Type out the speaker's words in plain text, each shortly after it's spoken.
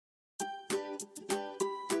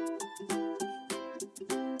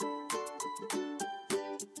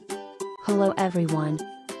Hello everyone.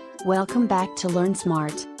 Welcome back to Learn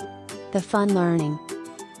Smart. The fun learning.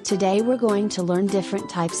 Today we're going to learn different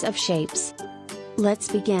types of shapes. Let's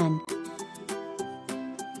begin.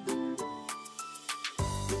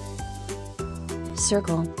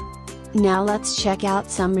 Circle. Now let's check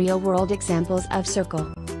out some real-world examples of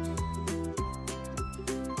circle.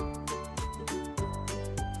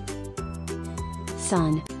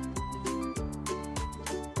 Sun.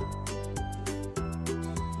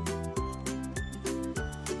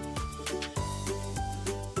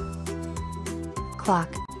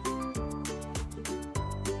 Clock.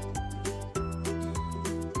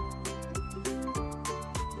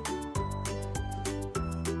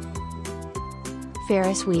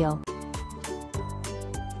 Ferris wheel.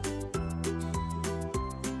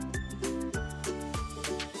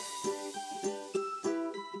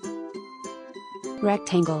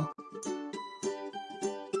 Rectangle.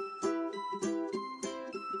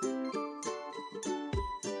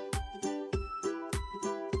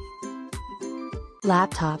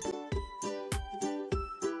 Laptop.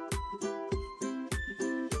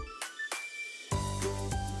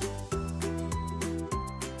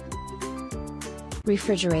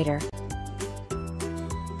 Refrigerator.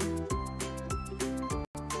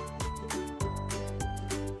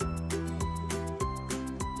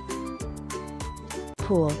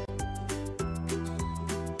 Pool.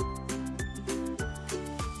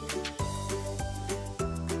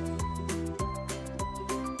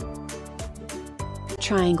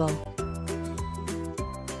 Triangle.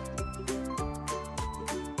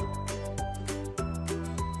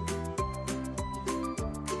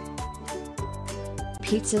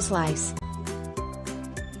 Pizza slice.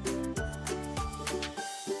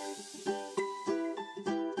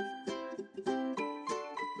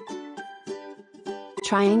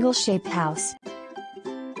 Triangle-shaped house.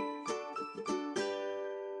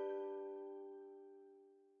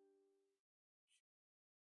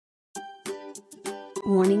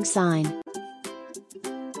 Warning sign.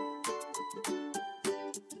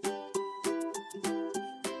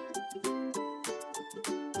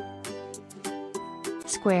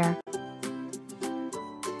 Square.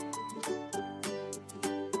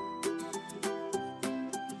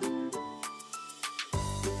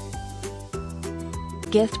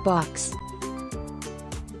 Gift box.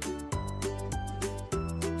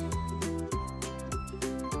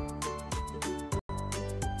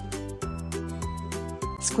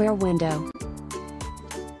 Square window.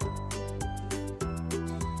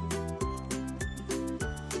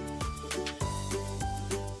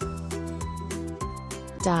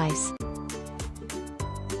 Dice.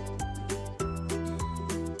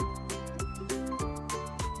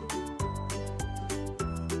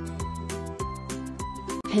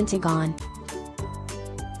 Pentagon.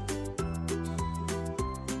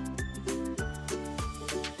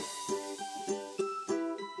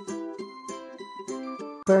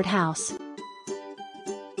 Birdhouse.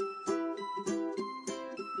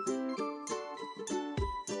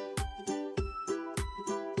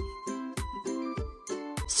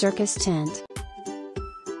 Circus tent.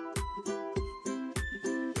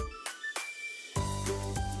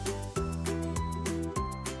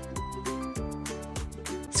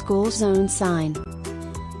 School zone sign.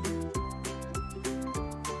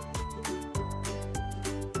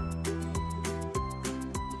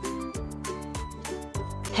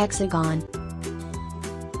 Hexagon.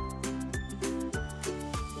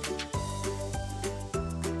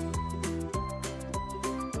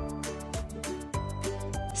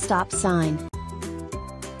 Stop sign.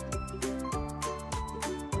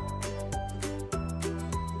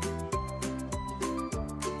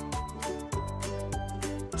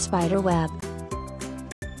 Spider web.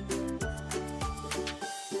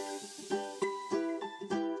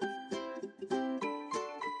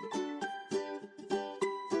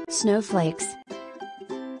 Snowflakes.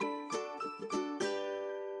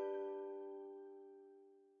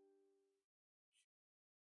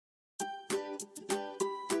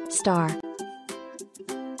 Star.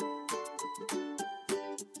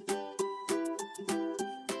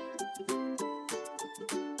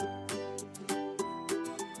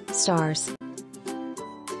 Stars.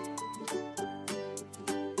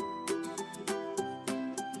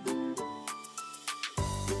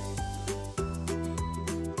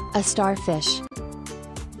 A starfish.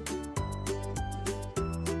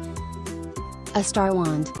 A star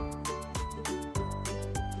wand.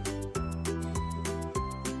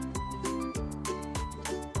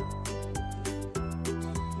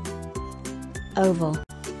 Oval.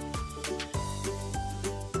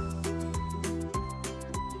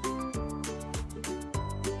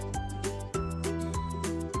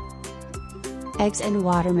 Eggs and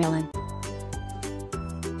watermelon.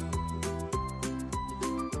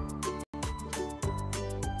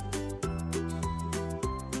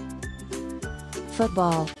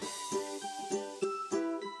 Football.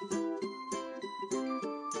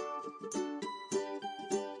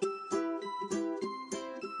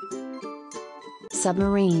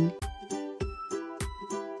 Submarine.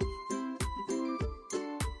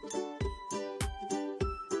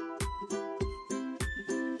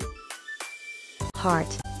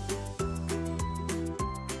 Heart.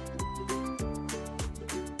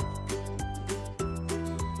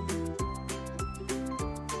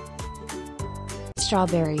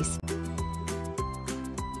 Strawberries.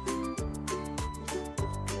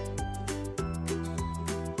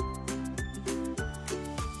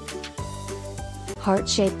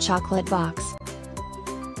 Heart-shaped chocolate box.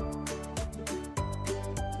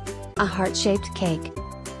 A heart-shaped cake.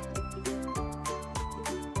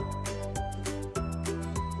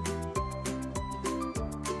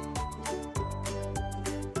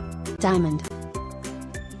 Diamond.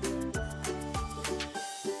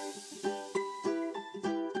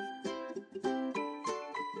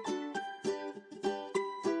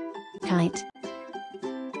 Kite.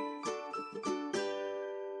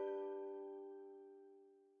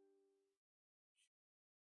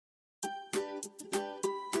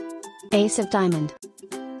 Ace of diamond.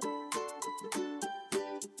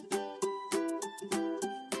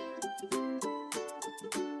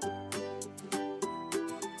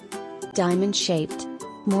 Diamond-shaped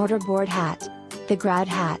mortarboard hat, the grad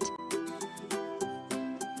hat.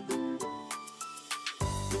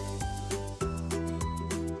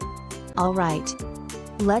 Alright.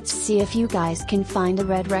 Let's see if you guys can find a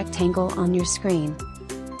red rectangle on your screen.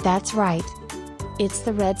 That's right. It's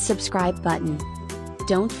the red subscribe button.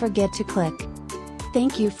 Don't forget to click.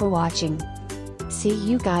 Thank you for watching. See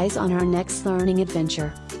you guys on our next learning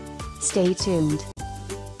adventure. Stay tuned.